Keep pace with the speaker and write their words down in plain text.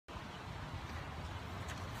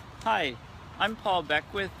Hi, I'm Paul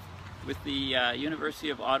Beckwith with the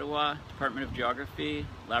University of Ottawa Department of Geography,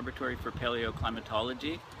 Laboratory for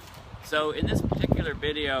Paleoclimatology. So in this particular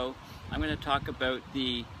video, I'm going to talk about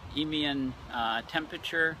the Eemian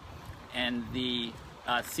temperature and the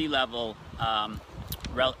sea level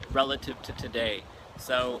relative to today.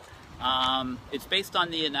 So it's based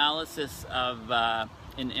on the analysis of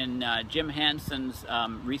in Jim Hansen's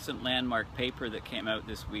recent landmark paper that came out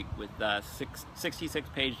this week with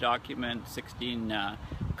 66-page document, 16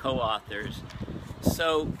 co-authors.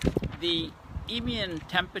 So the Eemian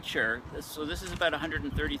temperature, so this is about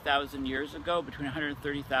 130,000 years ago, between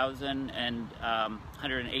 130,000 and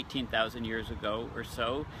 118,000 years ago or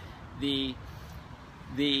so. The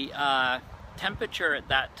temperature at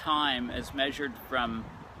that time, as measured from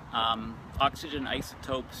oxygen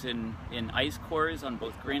isotopes in ice cores on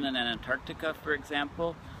both Greenland and Antarctica, for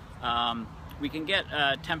example. We can get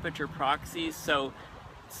temperature proxies, so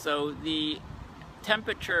the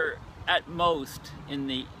temperature at most in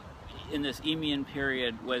this Eemian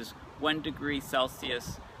period was 1 degree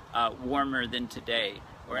Celsius warmer than today,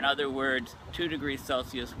 or in other words, 2 degrees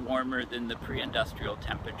Celsius warmer than the pre-industrial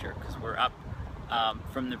temperature, because we're up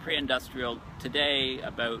from the pre-industrial today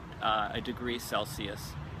about a degree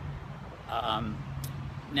Celsius.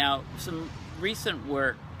 Now, some recent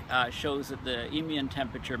work shows that the Eemian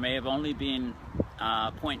temperature may have only been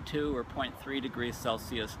 0.2 or 0.3 degrees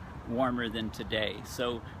Celsius warmer than today.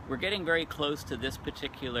 So we're getting very close to this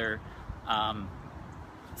particular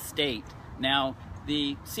state. Now,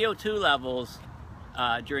 the CO2 levels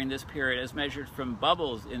during this period, as measured from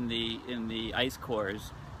bubbles in the ice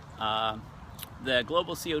cores, the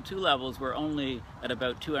global CO2 levels were only at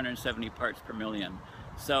about 270 parts per million.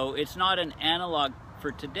 So it's not an analog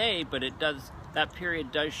for today, but that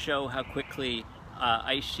period does show how quickly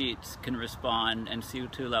ice sheets can respond and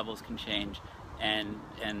CO2 levels can change, and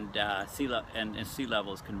sea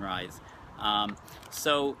levels can rise.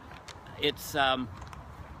 So it's like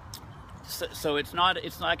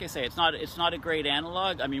I say, it's not a great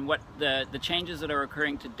analog. I mean, what the changes that are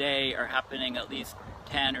occurring today are happening at least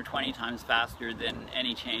 10 or 20 times faster than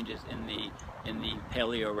any changes in the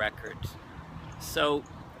paleo records. So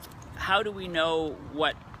how do we know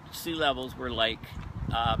what sea levels were like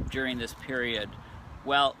during this period?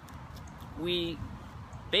 Well, we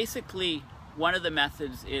basically, one of the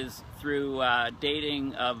methods is through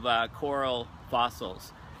dating of coral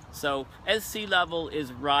fossils. So as sea level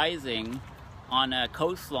is rising on a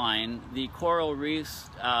coastline, the coral reefs,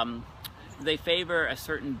 they favor a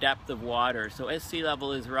certain depth of water. So as sea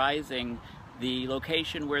level is rising, the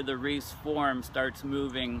location where the reefs form starts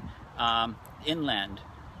moving inland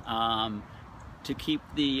to keep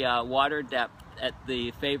the water depth at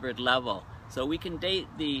the favored level. So we can date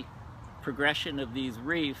the progression of these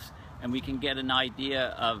reefs, and we can get an idea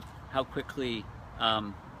of how quickly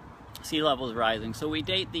sea level is rising. So we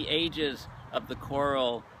date the ages of the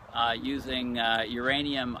coral using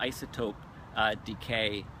uranium isotope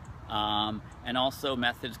decay, and also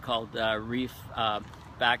methods called reef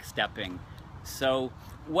backstepping. So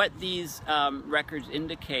what these records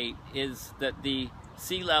indicate is that the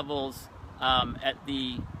sea levels at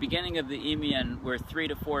the beginning of the Eemian were 3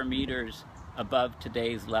 to 4 meters above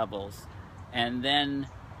today's levels, and then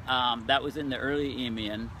that was in the early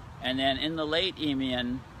Eemian, and then in the late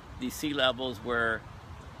Eemian the sea levels were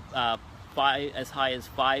as high as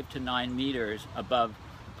 5 to 9 meters above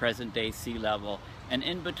present-day sea level. And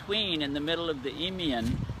in between, in the middle of the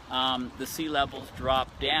Eemian, the sea levels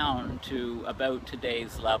dropped down to about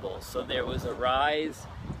today's levels. So there was a rise,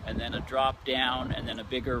 and then a drop down, and then a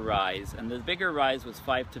bigger rise. And the bigger rise was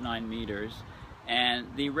 5 to 9 meters.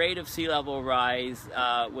 And the rate of sea level rise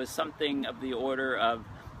was something of the order of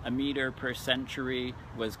 1 meter per century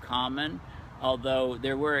was common, although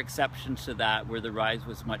there were exceptions to that where the rise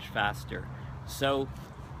was much faster. So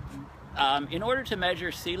in order to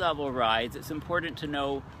measure sea level rise, it's important to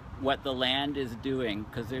know what the land is doing,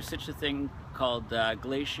 because there's such a thing called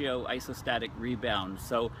glacio-isostatic rebound.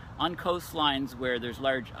 So on coastlines where there's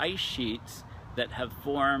large ice sheets that have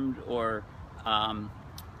formed or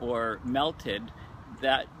melted,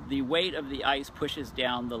 that the weight of the ice pushes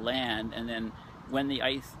down the land, and then when the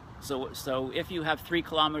ice, so if you have 3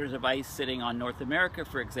 kilometers of ice sitting on North America,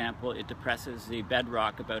 for example, it depresses the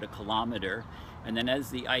bedrock about 1 kilometer, and then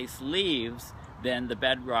as the ice leaves, then the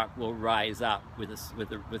bedrock will rise up with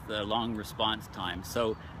a long response time.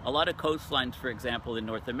 So a lot of coastlines, for example, in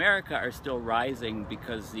North America are still rising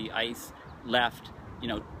because the ice left,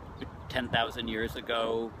 10,000 years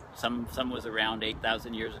ago. Some was around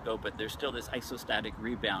 8,000 years ago, but there's still this isostatic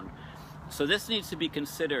rebound. So this needs to be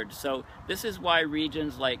considered. So this is why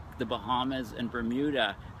regions like the Bahamas and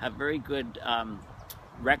Bermuda have very good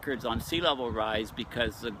records on sea level rise,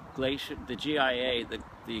 because the GIA, the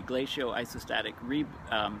glacio-isostatic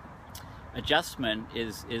adjustment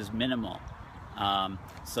is minimal.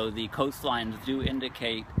 So the coastlines do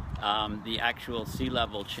indicate the actual sea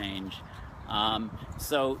level change.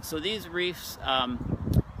 So these reefs,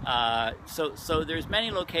 so there's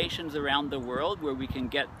many locations around the world where we can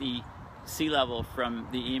get the sea level from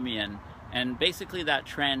the Eemian, and basically that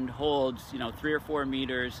trend holds, 3 or 4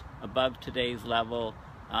 meters above today's level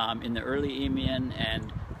in the early Eemian,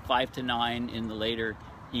 and 5 to 9 in the later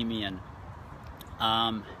Eemian.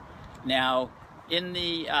 Now, in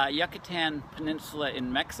the Yucatan Peninsula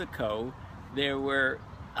in Mexico, there were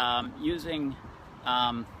using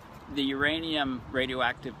the uranium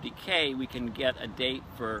radioactive decay, we can get a date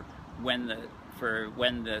for when the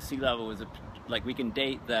sea level was, like we can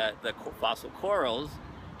date the fossil corals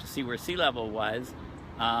to see where sea level was,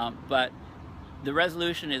 but the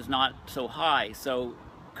resolution is not so high. So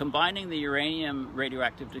combining the uranium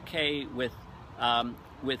radioactive decay with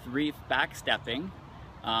reef backstepping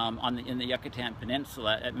in the Yucatan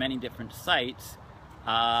Peninsula at many different sites,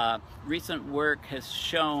 recent work has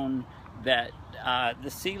shown that the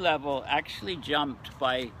sea level actually jumped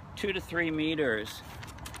by 2 to 3 meters,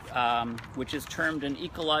 which is termed an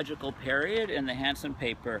ecological period in the Hansen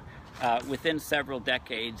paper, within several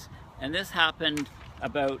decades. And this happened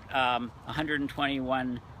about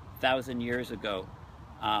 121,000 years ago.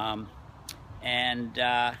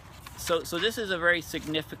 So this is a very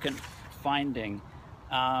significant finding.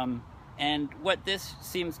 And what this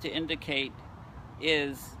seems to indicate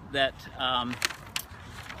is that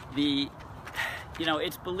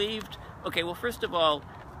it's believed, okay, well, first of all,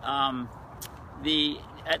 at the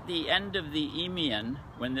end of the Eemian,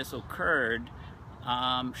 when this occurred,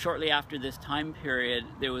 shortly after this time period,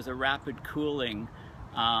 there was a rapid cooling,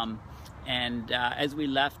 as we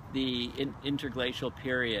left the interglacial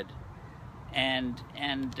period,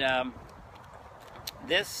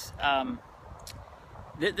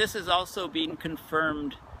 this has also been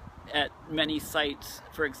confirmed at many sites.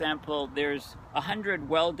 For example, there's 100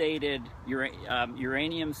 well-dated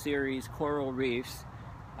uranium series coral reefs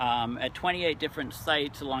at 28 different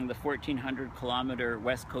sites along the 1,400-kilometer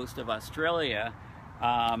west coast of Australia,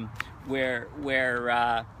 where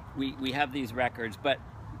we have these records. But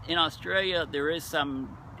in Australia, there is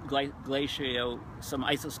some some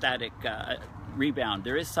isostatic rebound.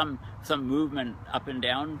 There is some movement up and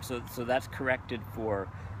down, so that's corrected for.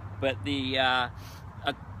 But the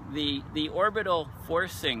orbital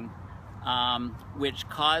forcing, which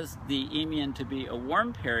caused the Eemian to be a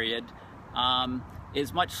warm period,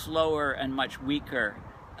 is much slower and much weaker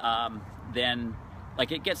than,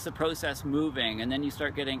 like, it gets the process moving, and then you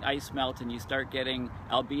start getting ice melt, and you start getting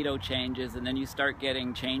albedo changes, and then you start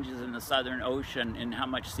getting changes in the Southern Ocean in how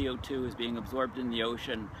much CO2 is being absorbed in the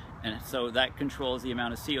ocean, and so that controls the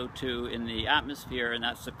amount of CO2 in the atmosphere, and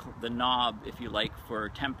that's the knob, if you like, for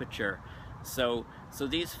temperature. So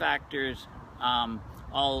these factors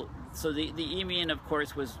so the Eemian, of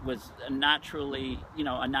course, was a naturally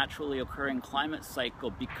occurring climate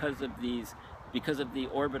cycle because of the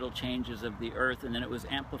orbital changes of the Earth, and then it was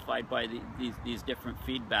amplified by these different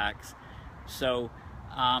feedbacks. So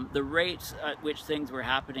the rates at which things were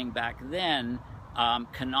happening back then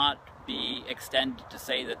cannot be extended to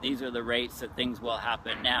say that these are the rates that things will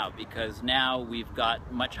happen now, because now we've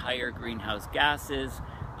got much higher greenhouse gases,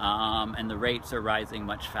 and the rates are rising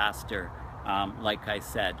much faster, like I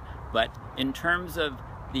said. But in terms of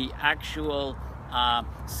the actual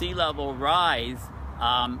sea level rise,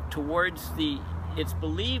 it's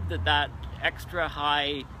believed that extra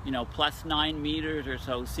high, plus 9 meters or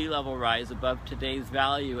so sea level rise above today's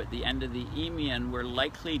value at the end of the Eemian were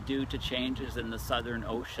likely due to changes in the Southern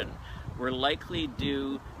Ocean. Were likely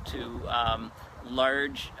due to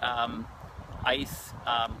large ice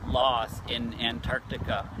loss in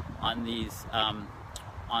Antarctica on these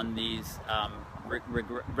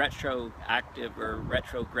retroactive or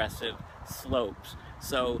retrogressive slopes.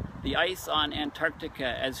 So the ice on Antarctica,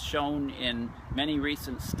 as shown in many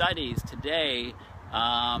recent studies today,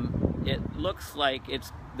 it looks like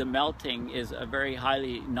the melting is a very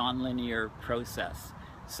highly nonlinear process.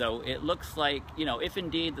 So it looks like, if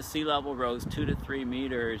indeed the sea level rose 2 to 3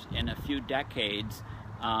 meters in a few decades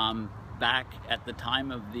back at the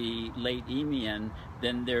time of the late Eemian,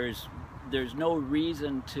 then there's no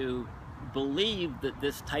reason to believe that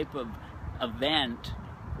this type of event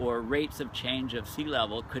or rates of change of sea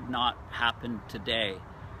level could not happen today.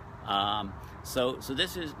 So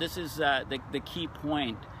this is the key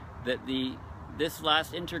point, that the this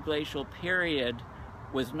last interglacial period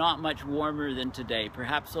was not much warmer than today,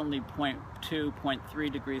 perhaps only 0.2,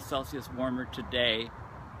 0.3 degrees Celsius warmer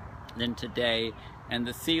than today, and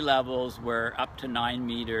the sea levels were up to 9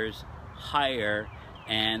 meters higher,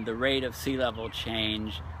 and the rate of sea level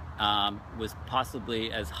change was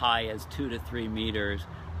possibly as high as 2 to 3 meters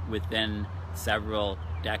within several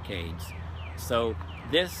decades. So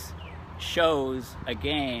this shows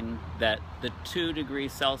again that the 2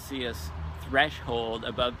 degrees Celsius threshold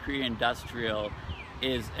above pre-industrial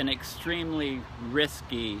is an extremely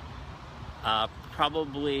risky,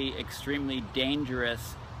 probably extremely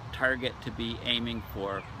dangerous target to be aiming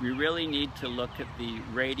for. We really need to look at the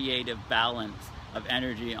radiative balance of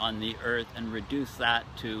energy on the Earth and reduce that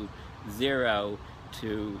to zero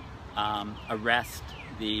to arrest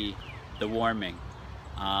the warming.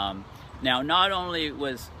 Now, not only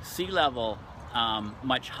was sea level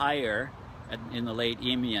much higher in the late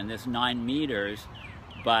Eemian, this 9 meters,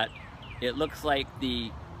 but it looks like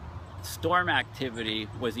the storm activity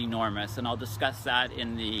was enormous, and I'll discuss that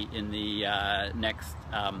in the next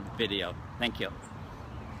video. Thank you.